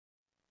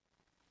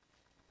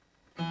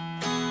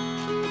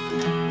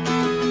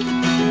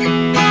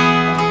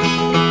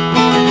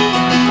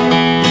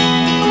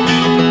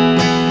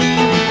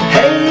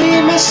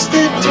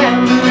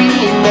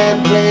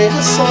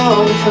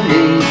for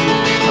me.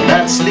 I'm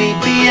not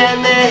sleepy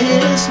and there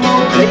is no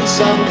place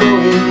I'm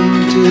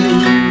going to.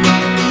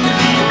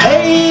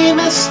 Hey,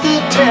 Mr.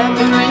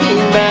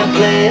 Tamborine Man,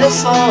 play a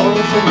song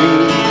for me.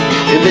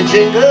 In the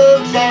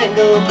jingle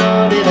jangle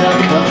morning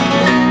I'll come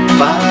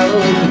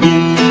following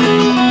you.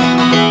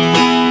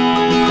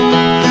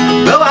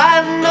 Though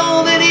I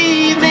know that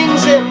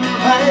evening's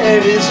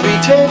empire is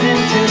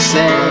returning to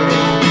sand,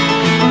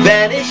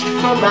 vanished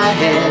from my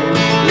hand,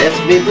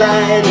 left me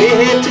blind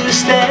here to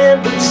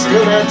stand, but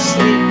still not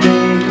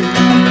sleeping.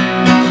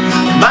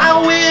 My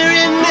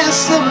weariness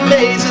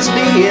amazes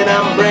me and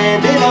I'm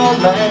branded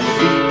on my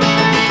feet.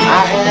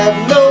 I have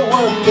no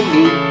one to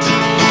meet,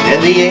 and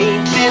the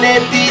ancient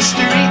empty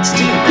streets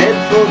too dead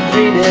for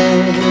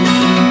greeting.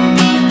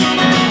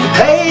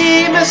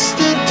 Hey,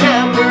 Mr.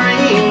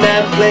 Tamborine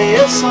Man, play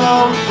a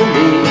song for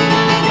me.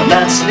 I'm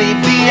not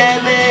sleepy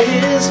and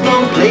there is no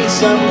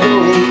place I'm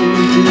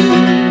going to.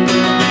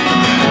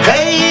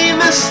 Hey,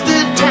 Mr.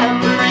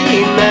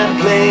 Tamborine Man,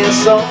 play a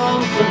song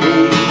for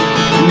me.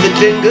 In the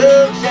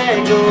jingle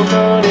jangle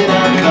morning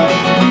I'll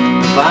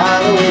come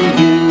following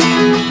you.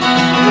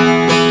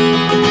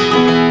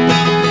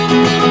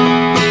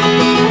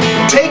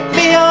 Take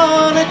me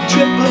on a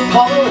trip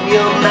upon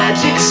your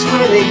magic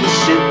swirling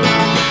ship.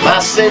 My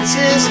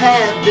senses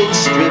have been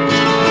stripped,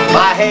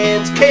 my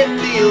hands can't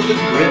feel the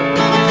grip,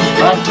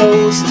 my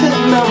toes too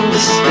numb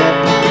to step,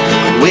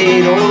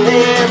 wait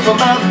only for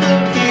my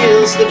foot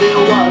heels to be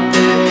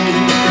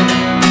wandering.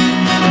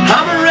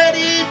 I'm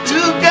ready to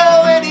go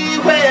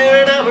anywhere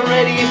and I'm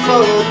ready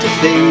for it to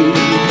fade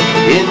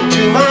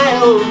into my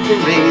own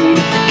parade,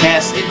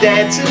 cast a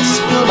dance and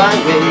spill my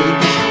way.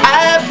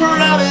 I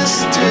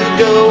promise to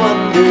go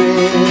under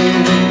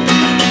it.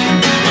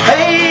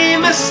 Hey,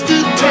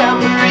 Mr.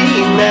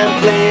 Tamborine Man,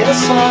 play a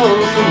song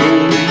for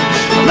me.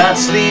 I'm not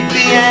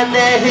sleepy and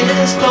there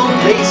is no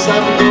place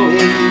I'm going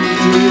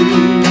to.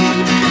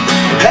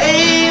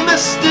 Hey,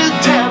 Mr.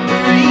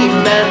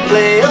 Tamborine Man,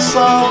 play a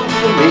song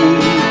for me.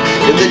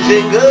 In the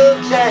jingle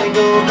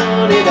jangle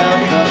morning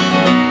I'll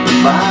come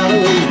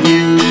following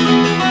you.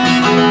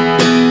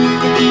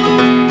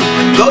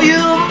 Though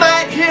you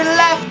might hear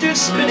laughter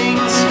spinning,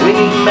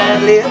 swinging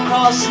madly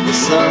across the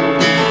sun,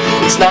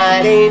 it's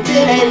not aimed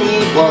at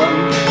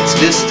anyone, it's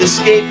just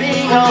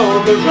escaping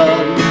on the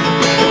run.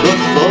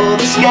 Look for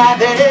the sky,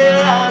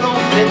 there are no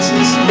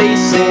fences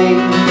facing.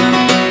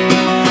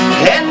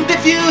 And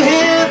if you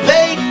hear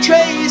vague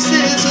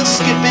traces of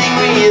skipping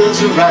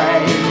wheels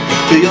rhyme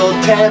to your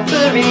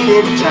tambourine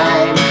in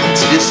time,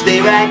 it's just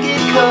a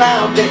ragged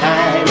cloud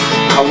behind.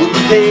 I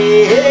wouldn't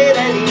pay it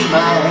any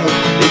mind,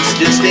 it's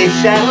just a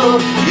shadow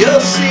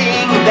you're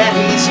seeing that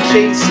he's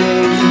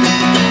chasing.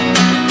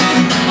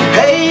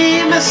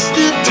 Hey,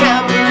 Mr.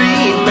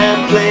 Tamborine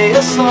Man, play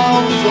a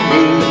song for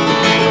me.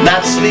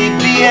 Not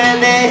sleepy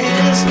and there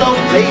is no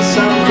place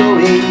I'm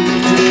going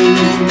to.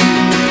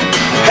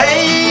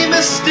 Hey,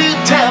 Mr.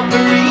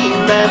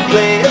 Tamborine Man,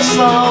 play a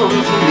song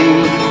for me.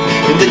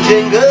 In the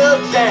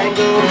jingle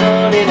jangle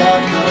morning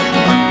I'll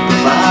come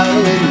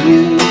following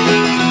you.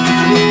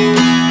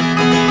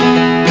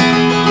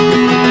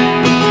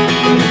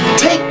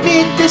 Take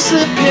me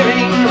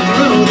disappearing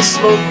through the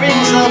smoke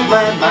rings of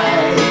my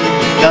mind,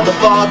 down the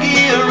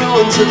foggy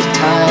ruins of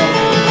time,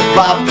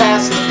 far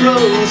past the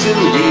frozen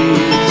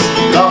leaves,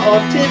 the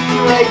haunted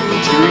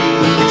frightened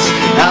trees,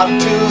 out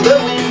to the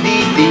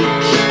windy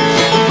beach,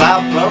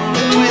 far from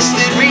the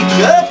twisted reach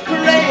of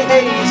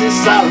crazy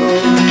sorrow.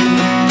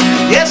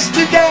 Yes,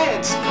 to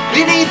dance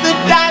beneath the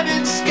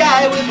diamond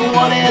sky with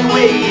one hand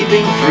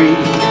waving free,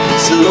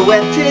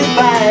 silhouetted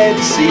by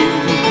the sea,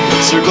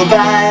 circled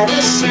by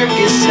the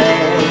circus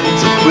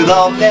sands, with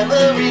all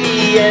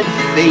memory and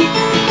fate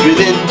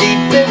driven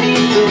deep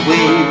beneath the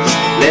waves.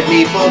 Let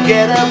me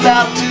forget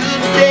about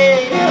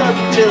today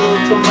until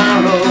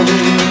tomorrow.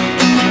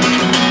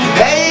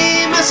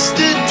 Hey,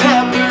 Mr.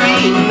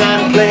 Tamborine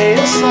Man, play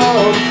a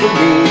song for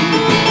me.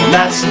 I'm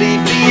not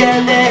sleepy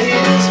and there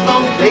is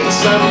no place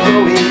I'm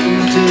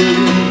going to.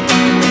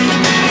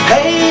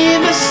 Hey,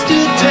 Mr.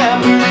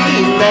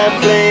 Tamborine Man,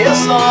 play a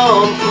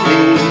song for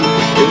me.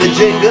 In the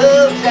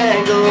jingle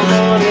jangle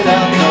morning